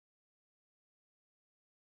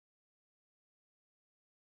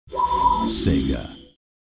Sega.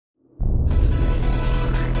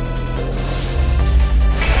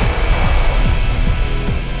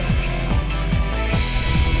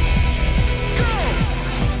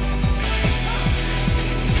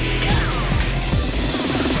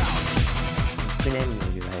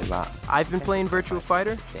 I've been playing Virtua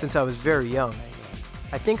Fighter since I was very young.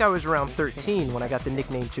 I think I was around 13 when I got the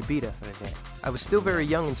nickname Chibita. I was still very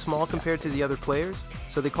young and small compared to the other players,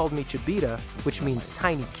 so they called me Chibita, which means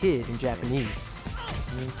tiny kid in Japanese.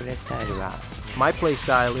 My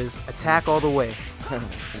playstyle is attack all the way.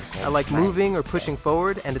 I like moving or pushing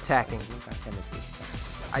forward and attacking.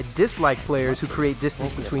 I dislike players who create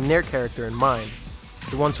distance between their character and mine.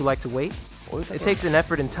 The ones who like to wait. It takes an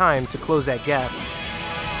effort and time to close that gap.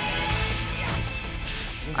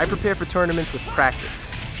 I prepare for tournaments with practice.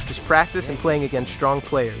 Just practice and playing against strong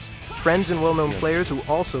players, friends and well-known players who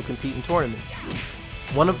also compete in tournaments.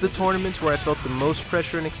 One of the tournaments where I felt the most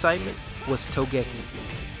pressure and excitement was Togeki.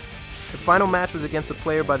 The final match was against a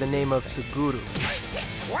player by the name of Suguru.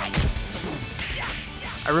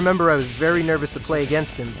 I remember I was very nervous to play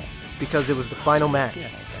against him because it was the final match.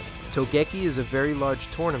 Togeki is a very large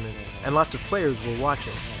tournament, and lots of players were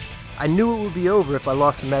watching. I knew it would be over if I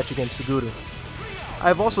lost the match against Suguru. I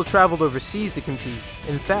have also traveled overseas to compete.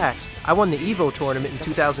 In fact, I won the EVO tournament in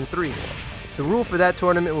 2003. The rule for that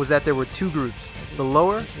tournament was that there were two groups, the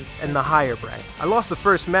lower and the higher bracket. I lost the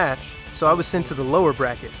first match, so I was sent to the lower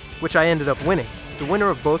bracket, which I ended up winning. The winner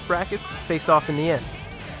of both brackets faced off in the end.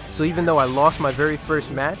 So even though I lost my very first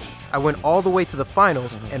match, I went all the way to the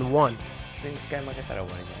finals and won.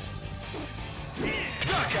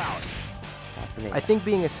 I think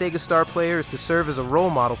being a Sega Star player is to serve as a role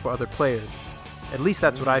model for other players. At least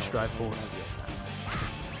that's what I strive for.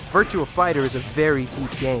 Virtua Fighter is a very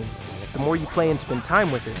deep game. The more you play and spend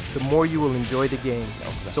time with it, the more you will enjoy the game.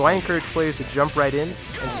 So I encourage players to jump right in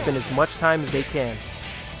and spend as much time as they can.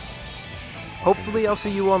 Hopefully I'll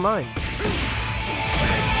see you online.